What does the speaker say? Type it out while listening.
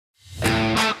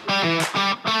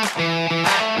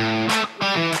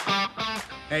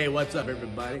Hey, what's up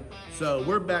everybody? So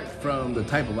we're back from the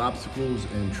type of obstacles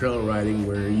and trail riding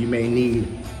where you may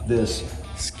need this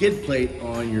skid plate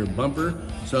on your bumper.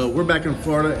 So we're back in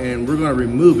Florida and we're gonna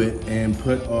remove it and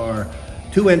put our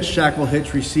 2-inch shackle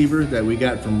hitch receiver that we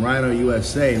got from Rhino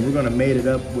USA, and we're gonna mate it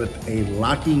up with a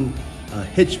locking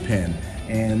hitch pin.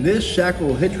 And this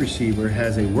shackle hitch receiver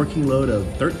has a working load of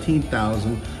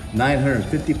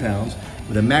 13,950 pounds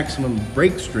with a maximum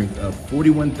brake strength of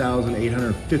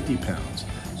 41,850 pounds.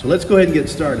 So let's go ahead and get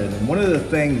started. And one of the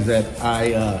things that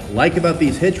I like about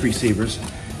these hitch receivers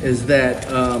is that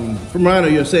from Rhino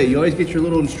USA, you always get your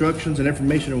little instructions and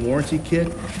information and warranty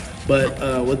kit. But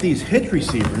with these hitch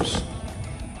receivers,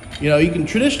 you know, you can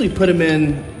traditionally put them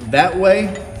in that way.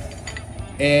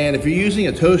 And if you're using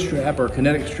a toe strap or a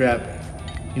kinetic strap,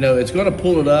 you know, it's gonna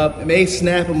pull it up. It may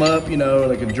snap them up, you know,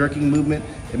 like a jerking movement.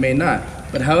 It may not.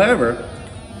 But however,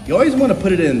 you always want to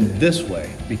put it in this way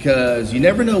because you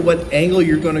never know what angle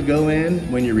you're going to go in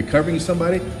when you're recovering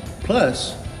somebody.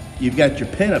 Plus, you've got your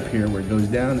pin up here where it goes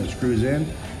down and screws in,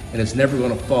 and it's never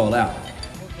going to fall out. I'll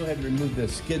go ahead and remove the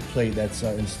skid plate that's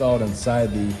installed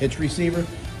inside the hitch receiver.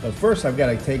 But first, I've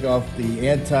got to take off the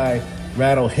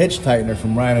anti-rattle hitch tightener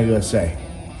from Rhino USA.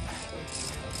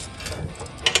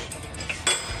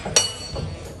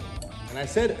 And I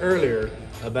said earlier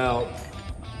about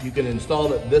you can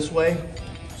install it this way.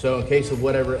 So in case of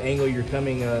whatever angle you're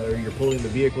coming or you're pulling the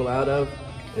vehicle out of,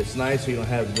 it's nice so you don't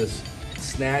have this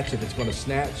snatch if it's going to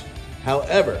snatch.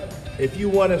 However, if you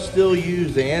want to still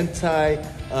use the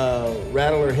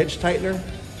anti-rattler hitch tightener,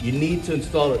 you need to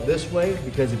install it this way,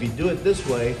 because if you do it this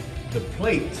way, the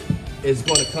plate is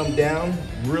going to come down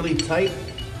really tight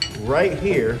right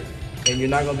here, and you're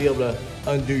not going to be able to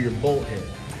undo your bolt head.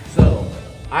 So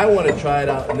I want to try it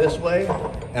out in this way,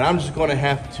 and I'm just going to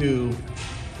have to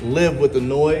live with the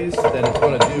noise that it's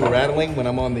going to do rattling when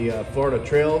I'm on the Florida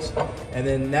trails. And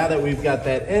then now that we've got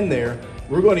that in there,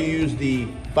 we're going to use the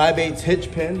 5/8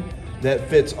 hitch pin that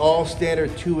fits all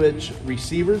standard 2-inch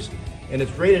receivers, and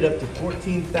it's rated up to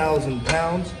 14,000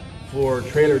 pounds for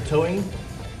trailer towing.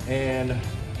 And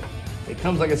it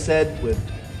comes, like I said, with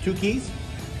 2 keys,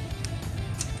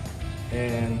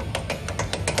 and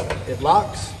it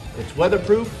locks. It's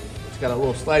weatherproof. It's got a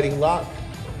little sliding lock.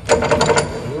 And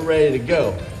we're ready to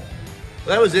go.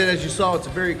 Well, that was it. As you saw, it's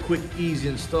a very quick, easy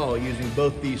install using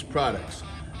both these products.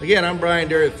 Again, I'm Brian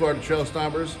Derry with Florida Trail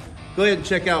Stompers. Go ahead and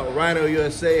check out Rhino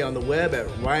USA on the web at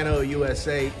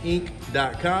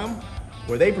rhinousainc.com,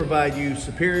 where they provide you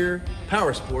superior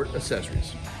power sport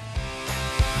accessories.